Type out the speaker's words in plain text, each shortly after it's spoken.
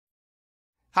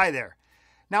Hi there.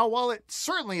 Now, while it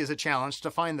certainly is a challenge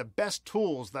to find the best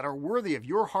tools that are worthy of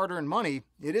your hard-earned money,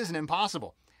 it isn't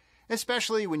impossible,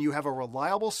 especially when you have a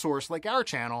reliable source like our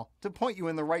channel to point you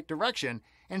in the right direction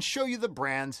and show you the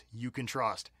brands you can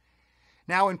trust.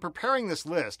 Now, in preparing this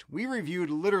list, we reviewed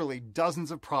literally dozens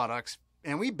of products,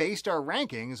 and we based our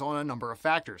rankings on a number of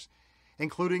factors,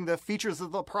 including the features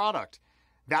of the product,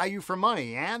 value for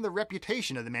money, and the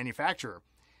reputation of the manufacturer.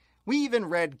 We even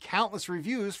read countless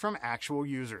reviews from actual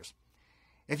users.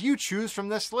 If you choose from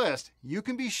this list, you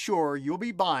can be sure you'll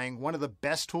be buying one of the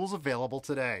best tools available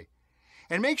today.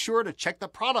 And make sure to check the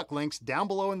product links down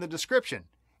below in the description.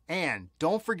 And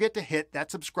don't forget to hit that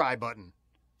subscribe button.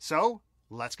 So,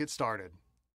 let's get started.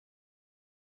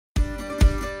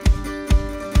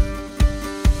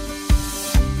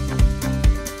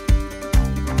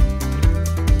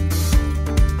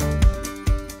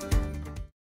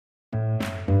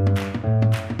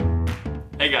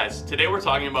 Hey guys, today we're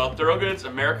talking about Thorogood's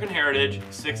American Heritage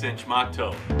 6-inch mock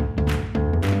toe.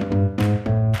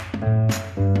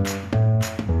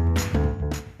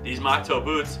 These mock toe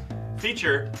boots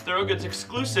feature Thorogood's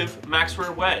exclusive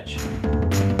Maxwear wedge.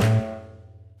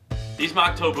 These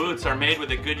mock toe boots are made with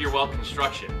a Goodyear welt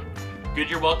construction.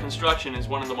 Goodyear welt construction is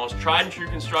one of the most tried and true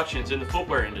constructions in the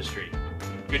footwear industry.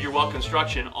 Goodyear welt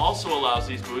construction also allows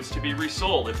these boots to be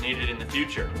resoled if needed in the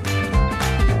future.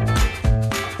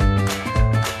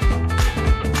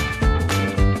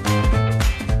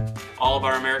 All of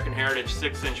our American Heritage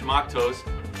 6-inch mock toes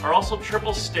are also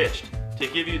triple stitched to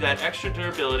give you that extra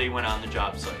durability when on the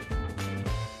job site.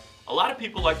 A lot of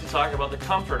people like to talk about the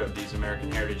comfort of these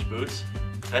American Heritage boots.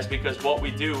 That's because what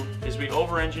we do is we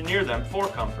over-engineer them for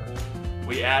comfort.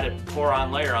 We add a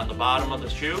pour-on layer on the bottom of the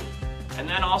shoe and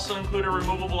then also include a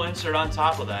removable insert on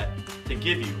top of that to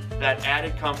give you that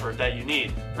added comfort that you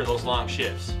need for those long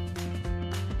shifts.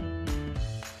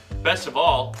 Best of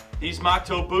all, these mock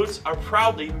toe boots are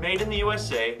proudly made in the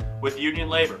USA with union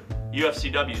labor,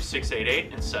 UFCW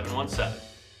 688 and 717.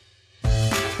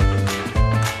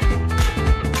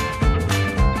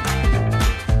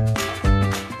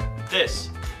 This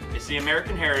is the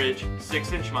American Heritage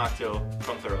 6-inch mock toe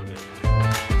from Thorogood.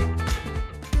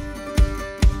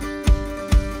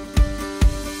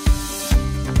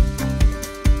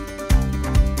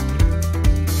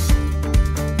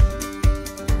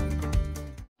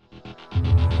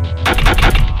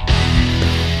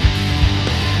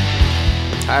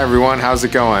 Hi everyone, how's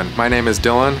it going? My name is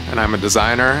Dylan and I'm a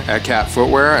designer at Cat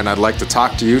Footwear, and I'd like to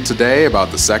talk to you today about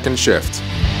the second shift.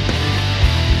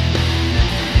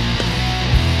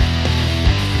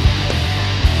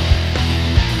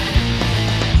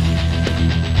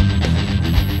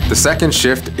 The second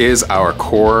shift is our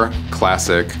core,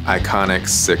 classic, iconic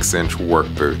 6-inch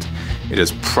work boot. It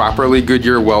is properly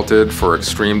Goodyear welted for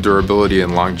extreme durability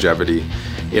and longevity.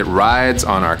 It rides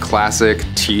on our classic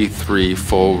T3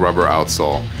 full rubber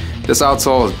outsole. This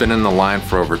outsole has been in the line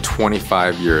for over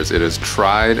 25 years. It is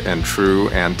tried and true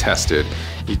and tested.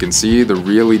 You can see the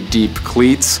really deep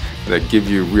cleats that give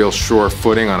you real sure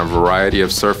footing on a variety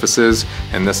of surfaces,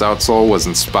 and this outsole was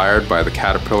inspired by the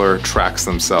Caterpillar tracks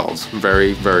themselves.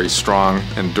 Very, very strong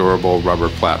and durable rubber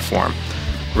platform.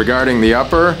 Regarding the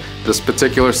upper, this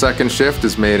particular second shift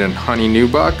is made in honey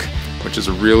nubuck, which is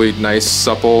a really nice,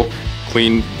 supple,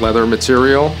 clean leather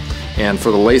material. And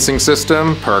for the lacing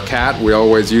system, per Cat, we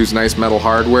always use nice metal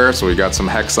hardware, so we got some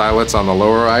hex eyelets on the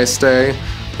lower eye stay.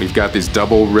 We've got these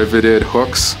double riveted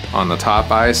hooks on the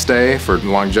top eye stay for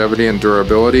longevity and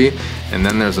durability. And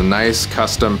then there's a nice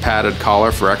custom padded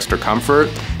collar for extra comfort.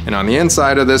 And on the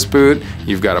inside of this boot,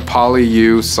 you've got a poly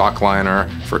U sock liner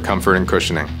for comfort and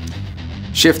cushioning.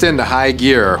 Shift into high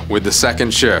gear with the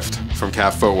second shift from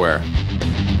Cat Footwear.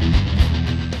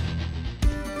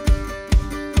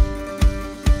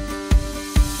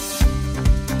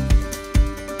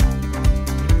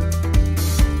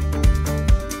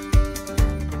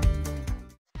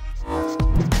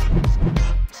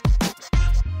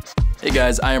 Hey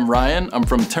guys, I am Ryan. I'm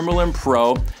from Timberland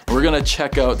PRO, and we're gonna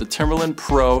check out the Timberland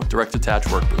PRO direct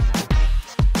attach work boot.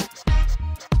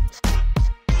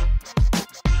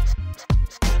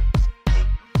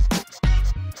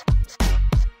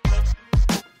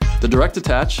 The direct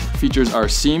attach features our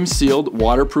seam-sealed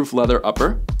waterproof leather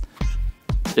upper.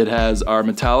 It has our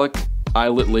metallic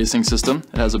eyelet lacing system.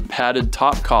 It has a padded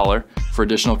top collar for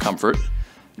additional comfort.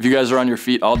 If you guys are on your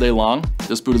feet all day long,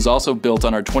 this boot is also built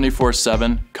on our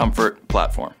 24/7 comfort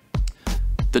platform.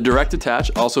 The direct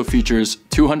attach also features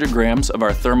 200 grams of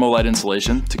our Thermolite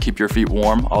insulation to keep your feet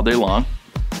warm all day long.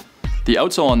 The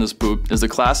outsole on this boot is the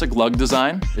classic lug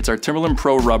design. It's our Timberland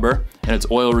PRO rubber and it's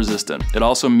oil resistant. It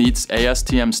also meets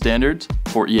ASTM standards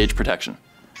for EH protection.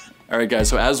 All right guys,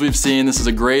 so as we've seen, this is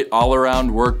a great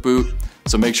all-around work boot,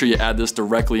 so make sure you add this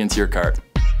directly into your cart.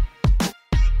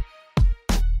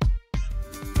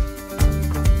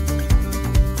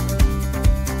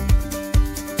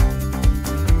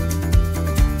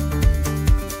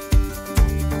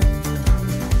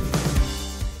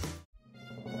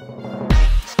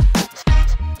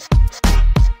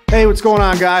 Hey, what's going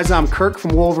on guys? I'm Kirk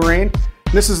from Wolverine.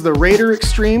 This is the Raider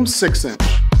Extreme 6-inch.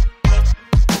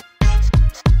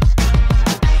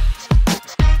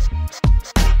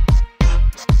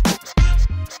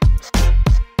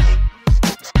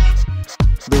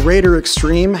 The Raider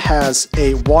Extreme has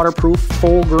a waterproof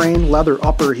full grain leather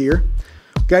upper here.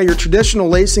 Got your traditional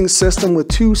lacing system with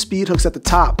 2 speed hooks at the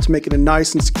top to make it a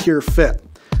nice and secure fit.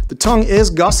 The tongue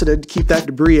is gusseted to keep that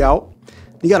debris out.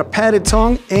 You got a padded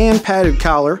tongue and padded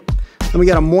collar. Then we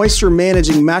got a moisture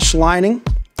managing mesh lining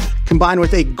combined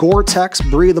with a Gore-Tex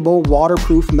breathable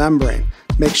waterproof membrane.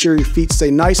 Make sure your feet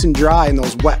stay nice and dry in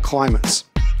those wet climates.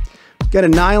 Got a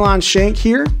nylon shank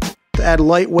here to add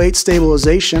lightweight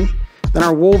stabilization. Then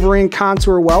our Wolverine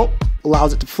contour welt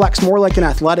allows it to flex more like an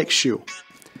athletic shoe.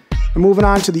 And moving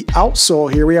on to the outsole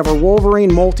here, we have our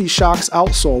Wolverine Multi-Shocks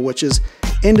outsole, which is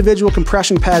individual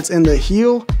compression pads in the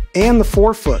heel and the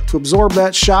forefoot to absorb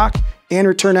that shock and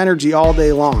return energy all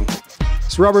day long.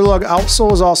 This rubber lug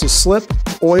outsole is also slip,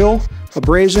 oil,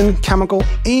 abrasion, chemical,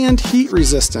 and heat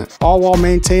resistant, all while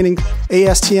maintaining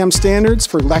ASTM standards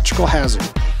for electrical hazard.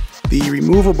 The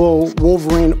removable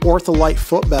Wolverine Ortholite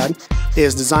footbed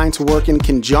is designed to work in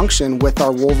conjunction with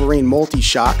our Wolverine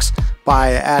Multi-Shocks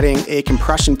by adding a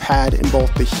compression pad in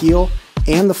both the heel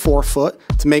and the forefoot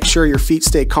to make sure your feet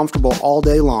stay comfortable all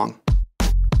day long.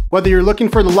 Whether you're looking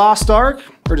for the lost ark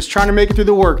or just trying to make it through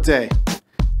the workday,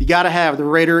 you gotta have the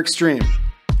Raider Extreme.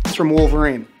 It's from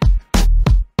Wolverine.